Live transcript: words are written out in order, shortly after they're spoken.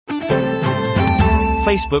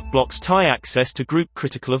Facebook blocks Thai access to group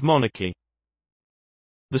critical of monarchy.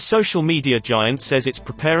 The social media giant says it's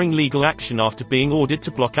preparing legal action after being ordered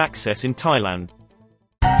to block access in Thailand.